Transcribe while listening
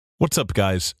What's up,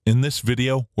 guys? In this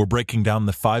video, we're breaking down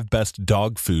the 5 best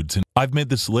dog foods, and I've made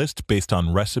this list based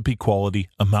on recipe quality,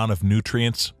 amount of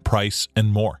nutrients, price, and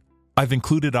more. I've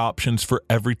included options for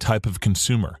every type of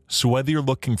consumer, so whether you're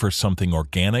looking for something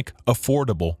organic,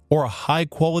 affordable, or a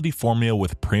high-quality formula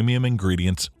with premium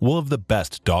ingredients, we'll have the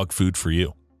best dog food for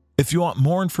you. If you want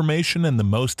more information and the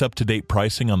most up-to-date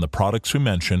pricing on the products we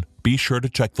mention, be sure to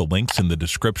check the links in the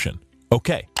description.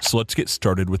 Okay, so let's get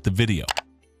started with the video.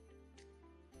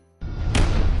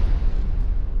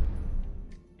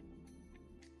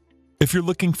 If you're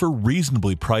looking for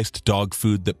reasonably priced dog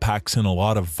food that packs in a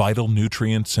lot of vital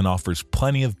nutrients and offers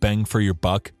plenty of bang for your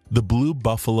buck, the Blue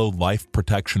Buffalo Life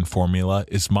Protection Formula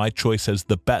is my choice as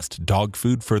the best dog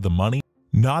food for the money.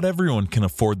 Not everyone can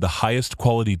afford the highest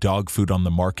quality dog food on the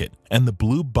market, and the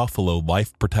Blue Buffalo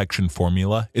Life Protection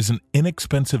Formula is an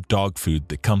inexpensive dog food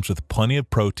that comes with plenty of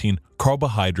protein,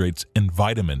 carbohydrates, and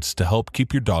vitamins to help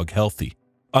keep your dog healthy.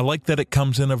 I like that it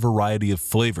comes in a variety of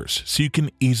flavors, so you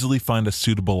can easily find a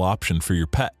suitable option for your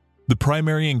pet. The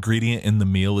primary ingredient in the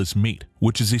meal is meat,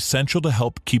 which is essential to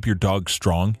help keep your dog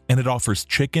strong, and it offers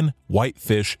chicken, white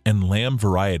fish, and lamb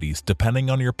varieties depending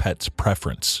on your pet's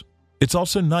preference. It's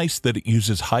also nice that it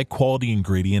uses high-quality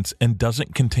ingredients and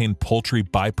doesn't contain poultry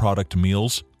byproduct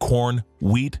meals, corn,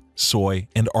 wheat, soy,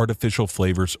 and artificial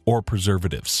flavors or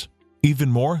preservatives.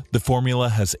 Even more, the formula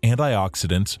has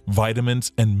antioxidants,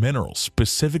 vitamins, and minerals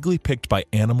specifically picked by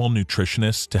animal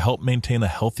nutritionists to help maintain a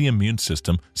healthy immune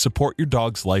system, support your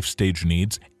dog's life stage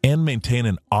needs, and maintain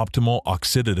an optimal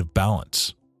oxidative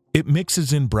balance. It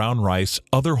mixes in brown rice,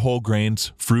 other whole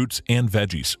grains, fruits, and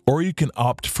veggies, or you can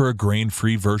opt for a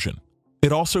grain-free version.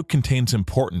 It also contains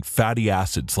important fatty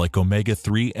acids like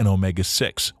omega-3 and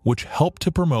omega-6, which help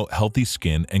to promote healthy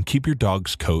skin and keep your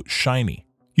dog's coat shiny.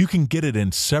 You can get it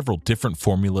in several different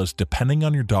formulas depending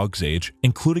on your dog's age,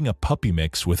 including a puppy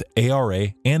mix with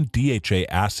ARA and DHA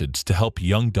acids to help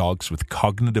young dogs with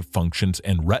cognitive functions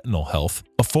and retinal health,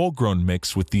 a full-grown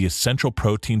mix with the essential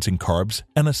proteins and carbs,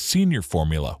 and a senior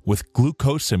formula with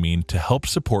glucosamine to help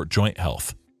support joint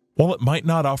health. While it might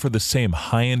not offer the same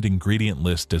high-end ingredient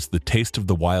list as the Taste of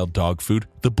the Wild dog food,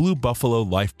 the Blue Buffalo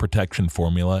Life Protection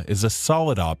Formula is a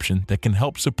solid option that can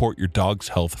help support your dog's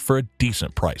health for a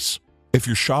decent price. If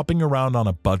you're shopping around on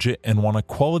a budget and want a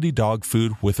quality dog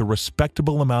food with a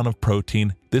respectable amount of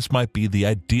protein, this might be the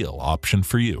ideal option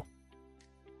for you.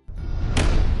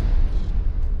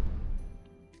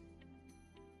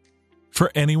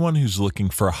 For anyone who's looking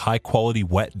for a high-quality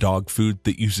wet dog food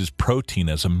that uses protein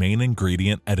as a main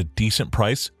ingredient at a decent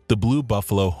price, the Blue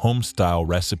Buffalo Homestyle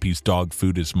Recipes dog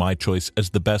food is my choice as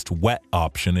the best wet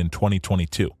option in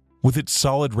 2022. With its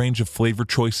solid range of flavor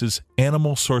choices,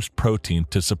 animal-sourced protein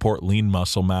to support lean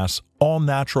muscle mass,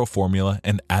 all-natural formula,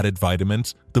 and added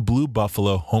vitamins, the Blue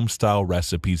Buffalo Homestyle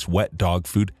Recipes wet dog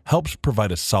food helps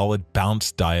provide a solid,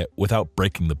 balanced diet without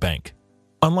breaking the bank.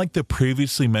 Unlike the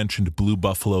previously mentioned Blue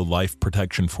Buffalo Life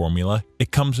Protection Formula,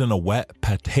 it comes in a wet,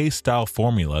 pâté-style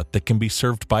formula that can be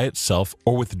served by itself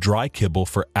or with dry kibble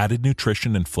for added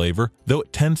nutrition and flavor, though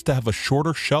it tends to have a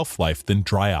shorter shelf life than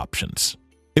dry options.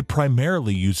 It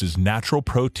primarily uses natural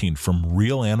protein from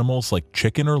real animals like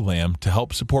chicken or lamb to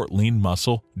help support lean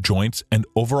muscle, joints, and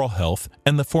overall health,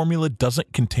 and the formula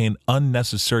doesn't contain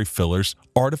unnecessary fillers,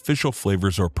 artificial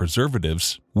flavors or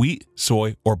preservatives, wheat,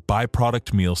 soy, or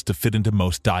byproduct meals to fit into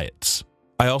most diets.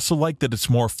 I also like that it's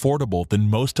more affordable than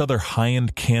most other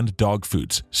high-end canned dog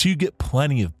foods, so you get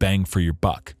plenty of bang for your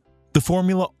buck. The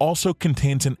formula also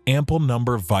contains an ample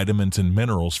number of vitamins and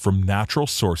minerals from natural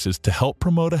sources to help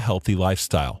promote a healthy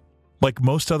lifestyle. Like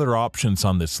most other options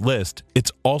on this list,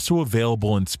 it's also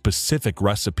available in specific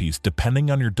recipes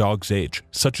depending on your dog's age,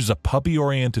 such as a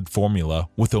puppy-oriented formula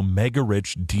with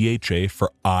omega-rich DHA for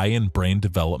eye and brain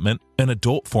development, an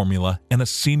adult formula, and a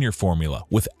senior formula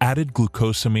with added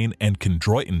glucosamine and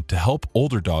chondroitin to help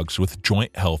older dogs with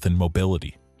joint health and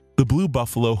mobility. The Blue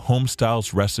Buffalo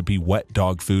Homestyle's recipe wet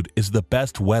dog food is the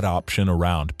best wet option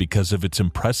around because of its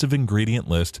impressive ingredient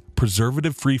list,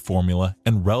 preservative-free formula,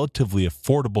 and relatively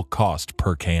affordable cost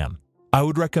per can. I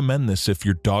would recommend this if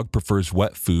your dog prefers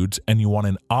wet foods and you want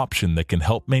an option that can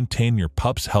help maintain your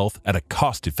pup's health at a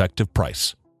cost-effective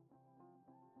price.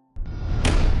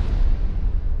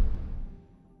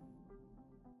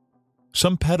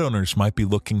 Some pet owners might be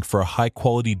looking for a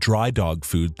high-quality dry dog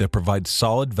food that provides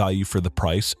solid value for the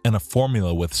price and a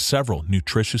formula with several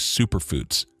nutritious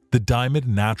superfoods. The Diamond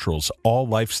Naturals All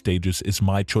Life Stages is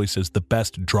my choice as the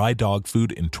best dry dog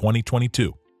food in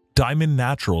 2022. Diamond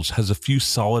Naturals has a few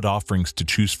solid offerings to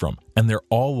choose from, and their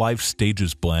All Life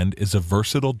Stages blend is a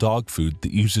versatile dog food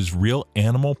that uses real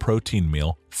animal protein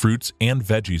meal, fruits, and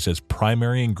veggies as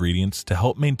primary ingredients to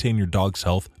help maintain your dog's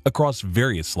health across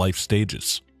various life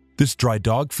stages. This dry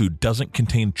dog food doesn't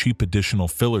contain cheap additional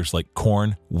fillers like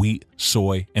corn, wheat,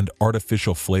 soy, and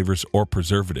artificial flavors or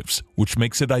preservatives, which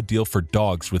makes it ideal for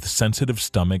dogs with sensitive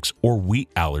stomachs or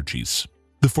wheat allergies.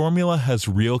 The formula has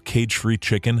real cage-free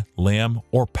chicken, lamb,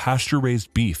 or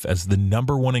pasture-raised beef as the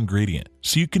 #1 ingredient,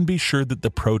 so you can be sure that the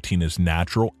protein is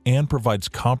natural and provides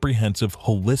comprehensive,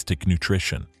 holistic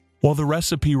nutrition. While the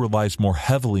recipe relies more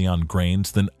heavily on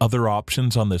grains than other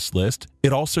options on this list,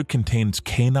 it also contains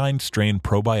canine strain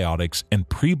probiotics and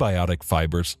prebiotic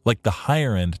fibers like the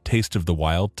higher-end Taste of the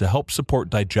Wild to help support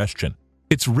digestion.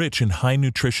 It's rich in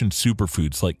high-nutrition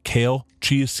superfoods like kale,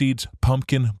 chia seeds,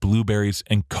 pumpkin, blueberries,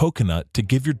 and coconut to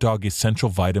give your dog essential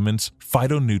vitamins,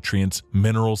 phytonutrients,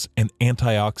 minerals, and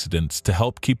antioxidants to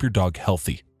help keep your dog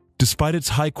healthy. Despite its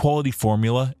high-quality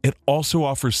formula, it also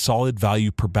offers solid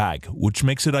value per bag, which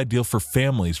makes it ideal for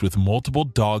families with multiple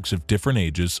dogs of different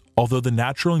ages, although the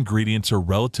natural ingredients are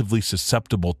relatively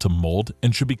susceptible to mold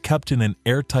and should be kept in an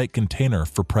airtight container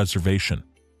for preservation.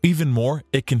 Even more,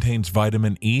 it contains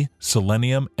vitamin E,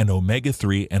 selenium, and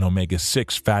omega-3 and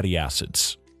omega-6 fatty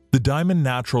acids. The Diamond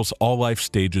Naturals All Life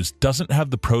Stages doesn't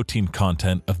have the protein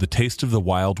content of the Taste of the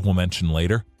Wild we'll mention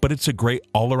later, but it's a great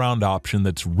all-around option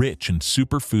that's rich in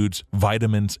superfoods,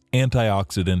 vitamins,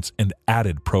 antioxidants, and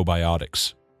added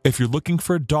probiotics. If you're looking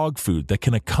for a dog food that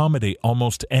can accommodate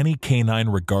almost any canine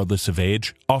regardless of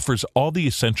age, offers all the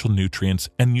essential nutrients,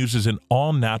 and uses an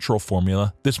all-natural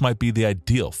formula, this might be the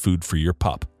ideal food for your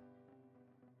pup.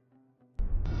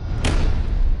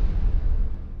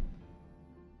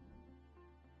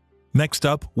 Next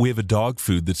up, we have a dog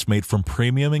food that's made from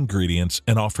premium ingredients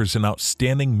and offers an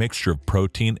outstanding mixture of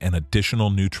protein and additional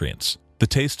nutrients. The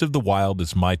Taste of the Wild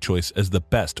is my choice as the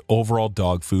best overall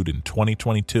dog food in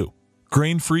 2022.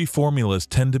 Grain-free formulas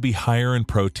tend to be higher in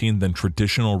protein than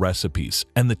traditional recipes,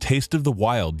 and the Taste of the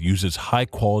Wild uses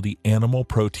high-quality animal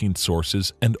protein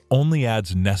sources and only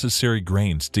adds necessary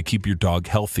grains to keep your dog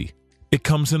healthy. It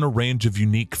comes in a range of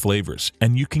unique flavors,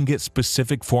 and you can get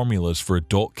specific formulas for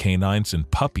adult canines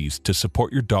and puppies to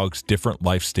support your dog's different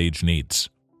life stage needs.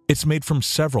 It's made from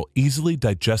several easily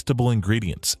digestible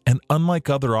ingredients, and unlike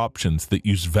other options that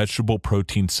use vegetable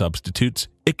protein substitutes,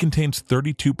 it contains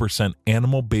 32%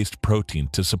 animal-based protein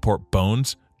to support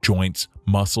bones, joints,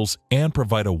 muscles, and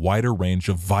provide a wider range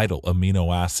of vital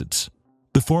amino acids.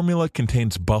 The formula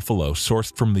contains buffalo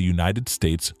sourced from the United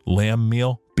States, lamb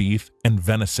meal, beef, and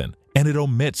venison, and it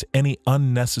omits any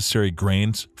unnecessary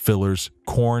grains, fillers,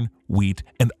 corn, wheat,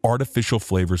 and artificial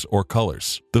flavors or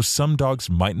colors, though some dogs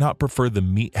might not prefer the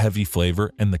meat-heavy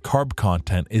flavor and the carb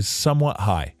content is somewhat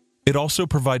high. It also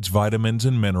provides vitamins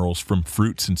and minerals from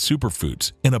fruits and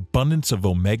superfoods, an abundance of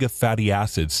omega fatty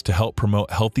acids to help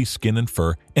promote healthy skin and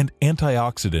fur, and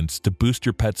antioxidants to boost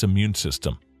your pet's immune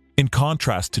system. In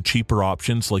contrast to cheaper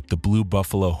options like the Blue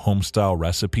Buffalo Homestyle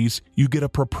recipes, you get a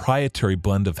proprietary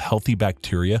blend of healthy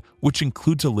bacteria, which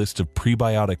includes a list of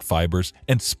prebiotic fibers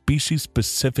and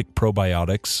species-specific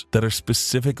probiotics that are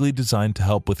specifically designed to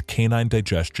help with canine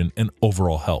digestion and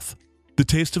overall health. The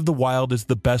Taste of the Wild is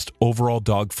the best overall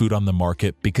dog food on the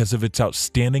market because of its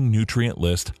outstanding nutrient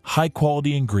list,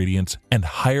 high-quality ingredients, and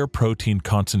higher protein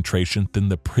concentration than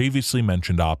the previously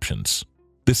mentioned options.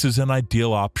 This is an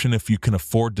ideal option if you can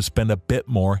afford to spend a bit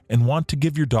more and want to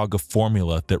give your dog a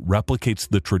formula that replicates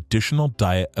the traditional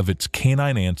diet of its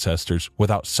canine ancestors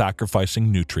without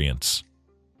sacrificing nutrients.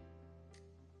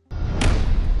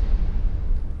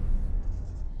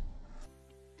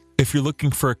 If you're looking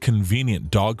for a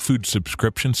convenient dog food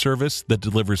subscription service that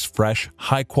delivers fresh,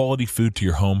 high-quality food to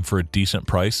your home for a decent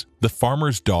price, The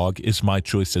Farmer's Dog is my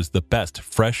choice as the best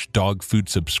fresh dog food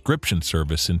subscription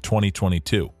service in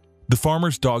 2022. The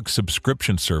Farmer's Dog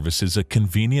subscription service is a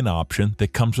convenient option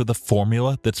that comes with a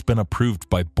formula that's been approved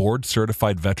by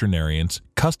board-certified veterinarians,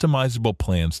 customizable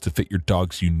plans to fit your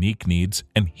dog's unique needs,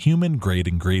 and human-grade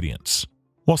ingredients.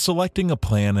 While selecting a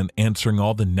plan and answering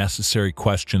all the necessary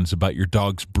questions about your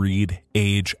dog's breed,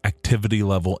 age, activity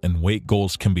level, and weight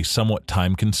goals can be somewhat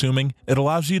time-consuming, it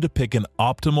allows you to pick an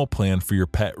optimal plan for your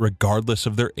pet regardless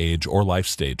of their age or life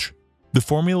stage. The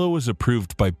formula was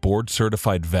approved by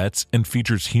board-certified vets and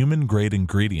features human-grade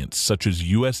ingredients such as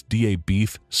USDA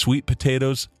beef, sweet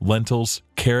potatoes, lentils,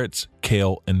 carrots,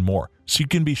 kale, and more, so you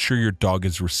can be sure your dog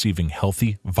is receiving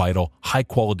healthy, vital,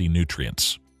 high-quality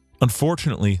nutrients.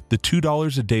 Unfortunately, the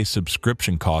 $2 a day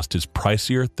subscription cost is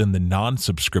pricier than the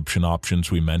non-subscription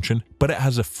options we mentioned, but it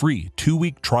has a free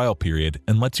 2-week trial period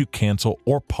and lets you cancel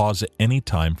or pause at any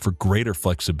time for greater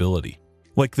flexibility.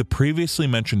 Like the previously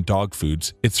mentioned dog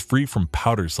foods, it's free from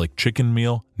powders like chicken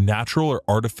meal, natural or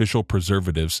artificial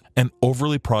preservatives, and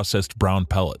overly processed brown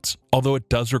pellets, although it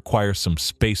does require some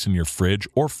space in your fridge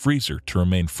or freezer to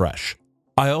remain fresh.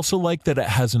 I also like that it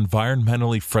has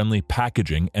environmentally friendly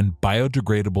packaging and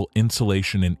biodegradable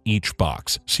insulation in each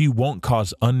box, so you won't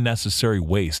cause unnecessary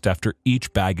waste after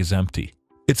each bag is empty.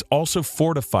 It's also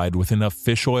fortified with enough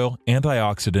fish oil,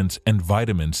 antioxidants, and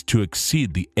vitamins to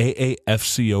exceed the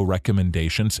AAFCO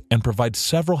recommendations and provide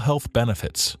several health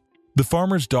benefits. The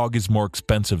farmer's dog is more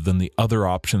expensive than the other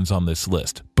options on this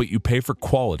list, but you pay for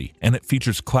quality, and it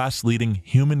features class-leading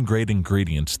human-grade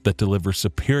ingredients that deliver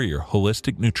superior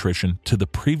holistic nutrition to the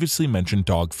previously mentioned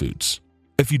dog foods.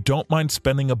 If you don't mind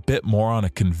spending a bit more on a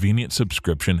convenient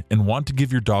subscription and want to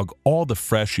give your dog all the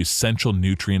fresh, essential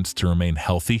nutrients to remain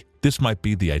healthy, this might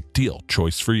be the ideal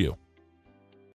choice for you.